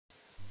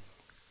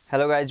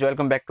Hello guys,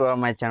 welcome back to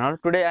my channel.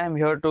 Today I am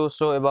here to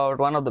show about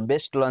one of the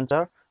best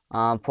launcher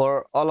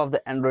for all of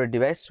the Android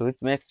device, which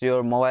makes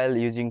your mobile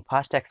using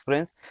fast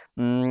experience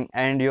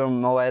and your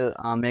mobile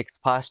makes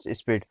fast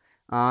speed.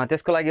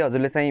 त्यसको लागि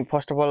हजुरले चाहिँ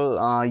first of all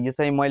यो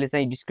चाहिँ मैले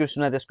चाहिँ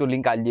डिस्क्रिप्सनमा त्यसको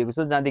link हालिदिएको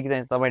छु, जहाँदेखि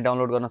चाहिँ तपाईं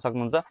डाउनलोड गर्न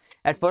सक्नुहुन्छ।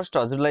 एट फर्स्ट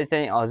हजुरले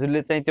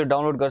चाहिँ त्यो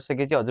डाउनलोड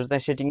गरिसकेपछि हजुर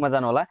चाहिँ सेटिङमा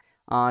जानु होला।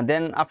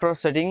 Then after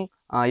setting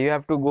you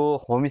have to go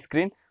home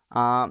screen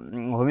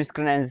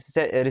end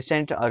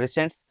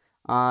रिसेन्ट्स.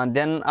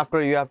 Then after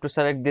you have to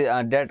select the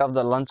date of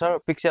the launcher,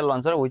 pixel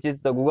launcher, which is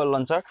the Google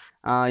launcher.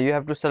 You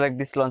have to select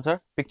this launcher,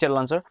 pixel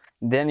launcher.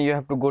 Then you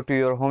have to go to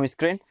your home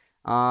screen,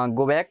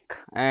 go back,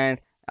 and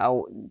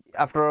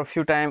after a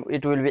few time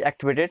it will be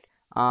activated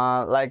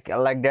like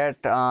that.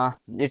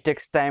 It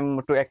takes time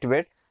to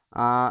activate.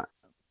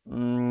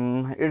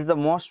 It's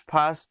the most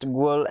fast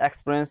Google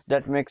experience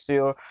that makes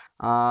your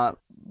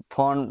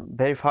phone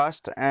very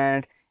fast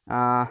and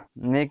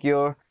make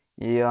your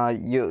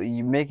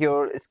you make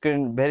your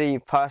screen very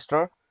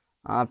faster.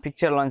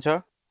 Picture launcher,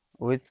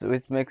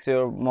 which makes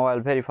your mobile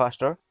very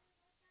faster.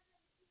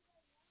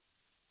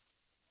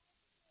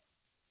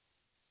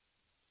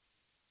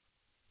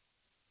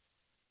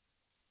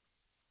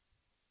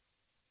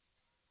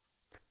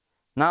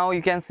 Now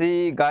you can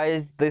see,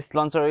 guys, this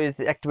launcher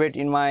is activated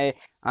in my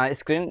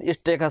screen.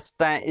 It takes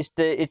time.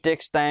 It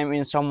takes time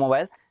in some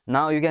mobile.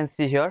 Now you can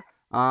see here.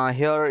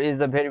 Here is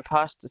the very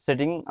fast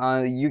setting.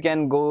 You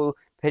can go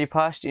very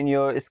fast in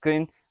your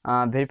screen,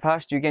 very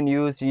fast. You can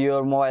use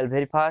your mobile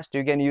very fast.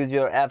 You can use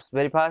your apps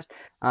very fast.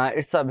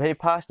 It's a very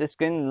fast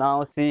screen.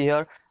 Now see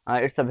here,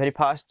 it's a very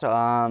fast.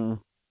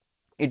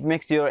 It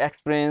makes your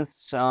experience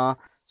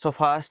so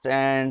fast,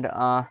 and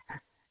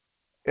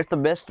it's the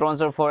best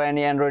launcher for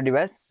any Android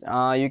device.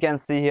 You can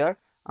see here.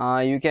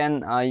 You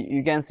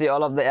can see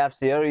all of the apps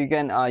here. You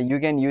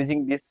can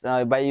using this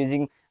by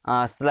using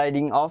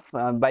sliding off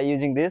by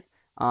using this.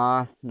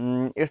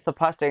 It's the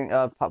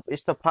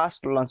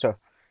fast launcher.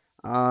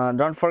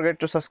 Don't forget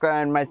to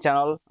subscribe my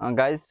channel,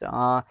 guys,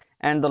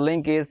 and the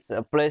link is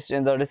placed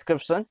in the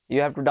description.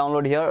 You have to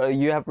download here.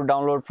 You have to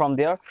download from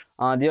there.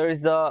 There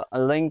is the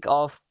link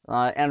of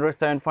Android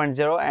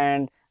 7.0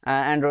 and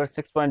Android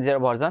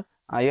 6.0 version.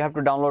 You have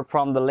to download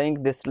from the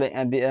link this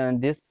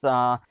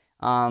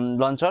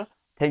launcher.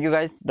 Thank you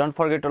guys. Don't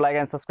forget to like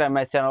and subscribe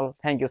my channel.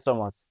 Thank you so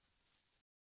much.